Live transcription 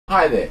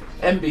Hi there,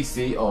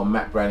 MBC or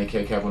Matt Brownie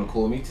KK, I want to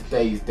call me.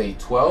 Today is day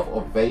 12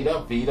 of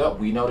Vida,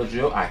 we know the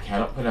drill, I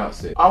cannot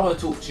pronounce it. I want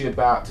to talk to you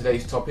about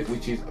today's topic,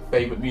 which is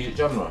favourite music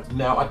genre.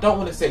 Now, I don't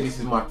want to say this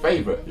is my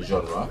favourite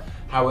genre,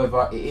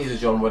 however, it is a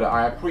genre that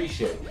I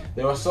appreciate.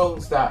 There are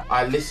songs that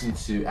I listen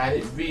to and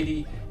it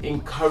really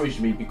encouraged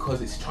me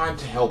because it's trying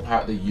to help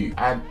out the youth,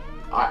 and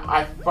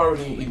I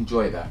thoroughly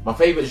enjoy that. My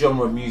favourite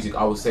genre of music,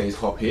 I would say, is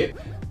hip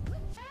hop.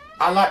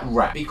 I like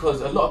rap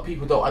because a lot of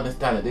people don't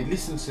understand it. They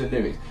listen to the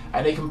lyrics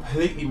and they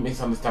completely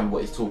misunderstand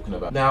what it's talking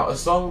about. Now, a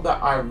song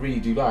that I really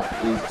do like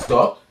is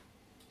Stop,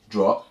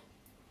 Drop,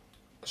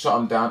 Shut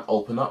 'em Down,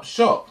 Open Up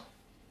Shop.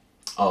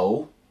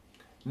 Oh,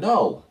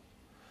 no.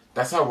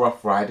 That's how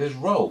Rough Riders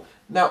roll.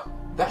 Now,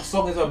 that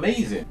song is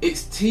amazing.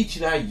 It's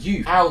teaching our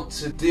youth how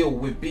to deal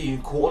with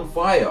being caught on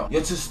fire.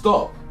 You're to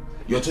stop,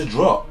 you're to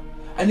drop,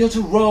 and you're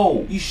to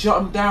roll. You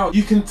shut them down.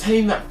 You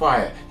contain that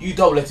fire. You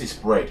don't let it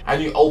spread.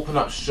 And you open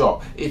up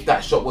shop. If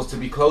that shop was to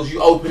be closed,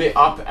 you open it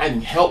up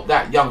and help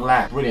that young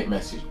lad. Brilliant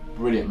message.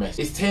 Brilliant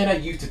message. It's telling our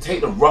youth to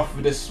take the rough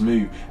with the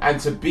smooth and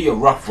to be a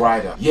rough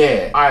rider.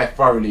 Yeah, I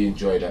thoroughly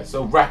enjoy that.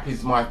 So rap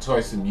is my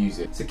choice of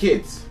music. So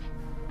kids,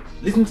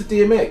 listen to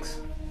DMX.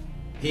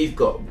 He's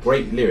got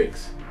great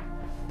lyrics.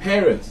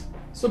 Parents,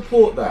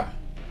 support that.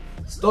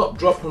 Stop,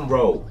 drop and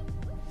roll.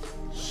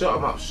 Shut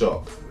 'em up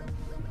shop.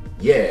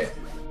 Yeah.